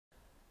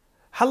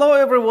Hello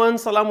everyone,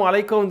 Assalamu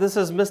alaikum. This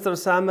is Mr.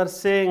 Samer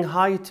saying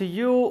hi to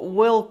you.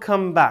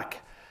 Welcome back.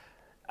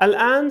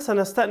 الآن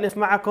سنستأنف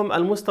معكم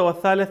المستوى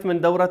الثالث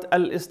من دورة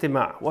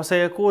الاستماع،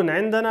 وسيكون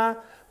عندنا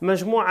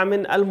مجموعة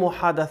من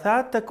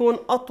المحادثات تكون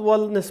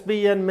أطول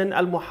نسبيا من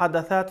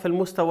المحادثات في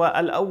المستوى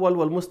الأول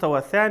والمستوى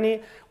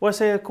الثاني،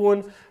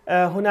 وسيكون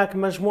هناك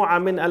مجموعة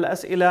من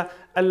الأسئلة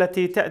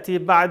التي تأتي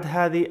بعد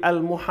هذه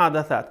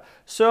المحادثات.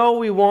 So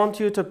we want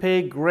you to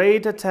pay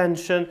great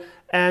attention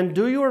and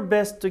do your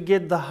best to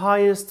get the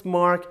highest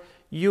mark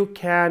you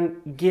can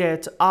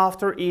get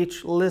after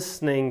each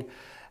listening.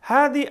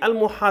 هذه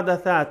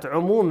المحادثات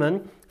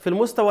عموما في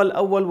المستوى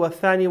الأول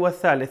والثاني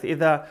والثالث.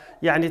 إذا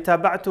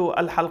تابعتوا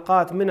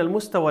الحلقات من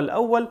المستوى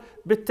الأول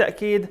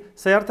بالتأكيد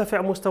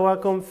سيرتفع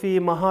مستواكم في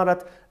مهارة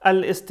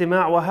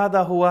الاستماع، وهذا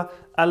هو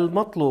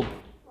المطلوب.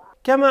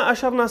 كما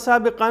أشرنا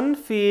سابقا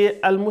في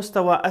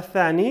المستوى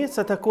الثاني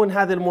ستكون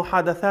هذه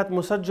المحادثات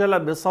مسجلة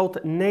بصوت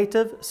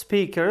native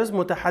speakers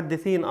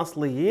متحدثين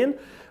أصليين،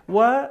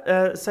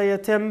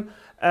 وسيتم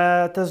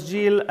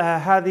تسجيل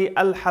هذه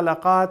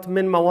الحلقات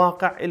من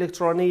مواقع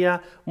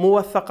إلكترونية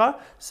موثقة.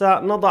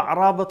 سنضع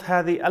رابط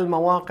هذه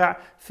المواقع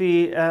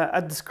في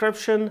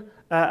الديسكريبشن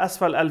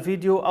أسفل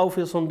الفيديو أو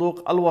في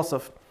صندوق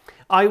الوصف.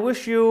 I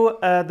wish you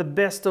the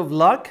best of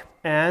luck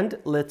and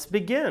let's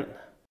begin.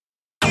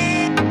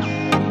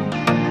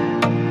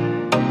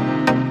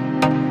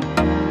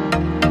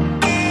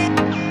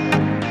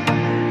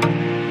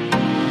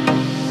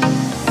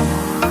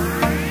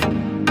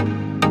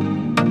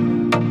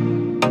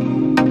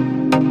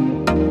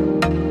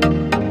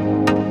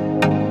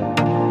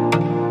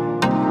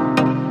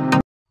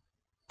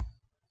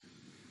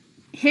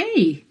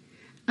 Hey,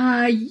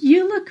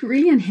 you look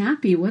really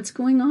unhappy. What's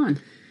going on?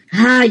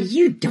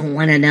 You don't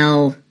want to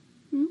know.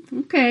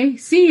 Okay,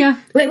 see ya.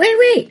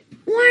 Wait.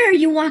 Why are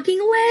you walking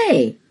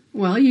away?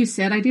 Well, you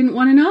said I didn't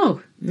want to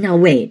know. No,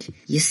 wait.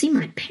 You see,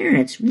 my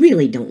parents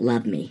really don't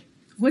love me.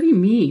 What do you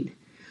mean?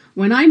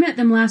 When I met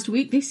them last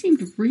week, they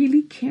seemed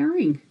really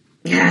caring.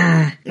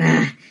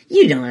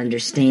 You don't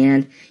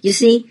understand. You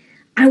see,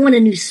 I want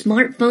a new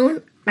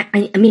smartphone.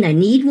 I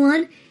need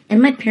one.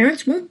 And my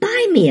parents won't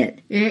buy me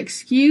it.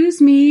 Excuse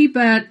me,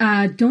 but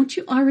don't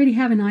you already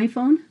have an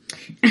iPhone?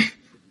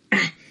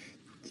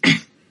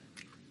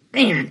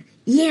 Man,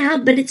 yeah,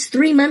 but it's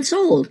 3 months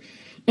old.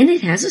 And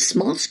it has a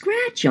small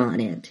scratch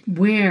on it.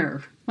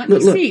 Where? Let me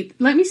see.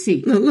 Let me see.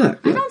 Look.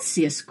 I don't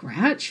see a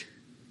scratch.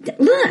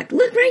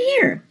 Look right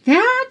here.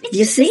 That?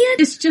 You see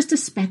it? It's just a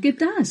speck of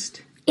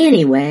dust.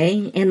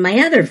 Anyway, and my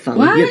other phone...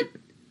 What?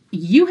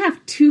 You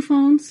have two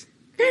phones?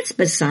 That's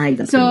beside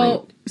the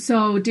point.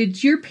 So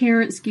did your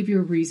parents give you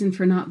a reason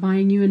for not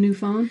buying you a new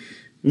phone?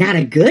 Not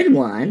a good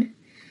one.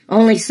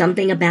 Only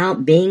something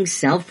about being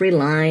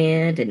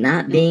self-reliant and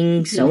not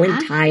being so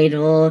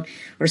entitled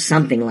or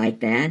something like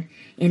that.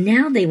 And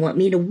now they want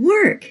me to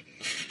work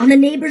on the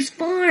neighbor's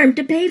farm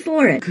to pay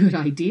for it. Good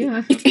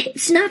idea.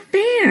 It's not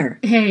fair.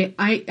 Hey,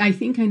 I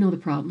think I know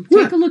the problem.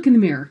 Take a look in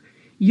the mirror.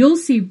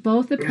 You'll see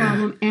both the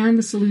problem and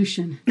the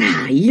solution.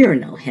 You're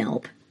no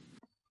help.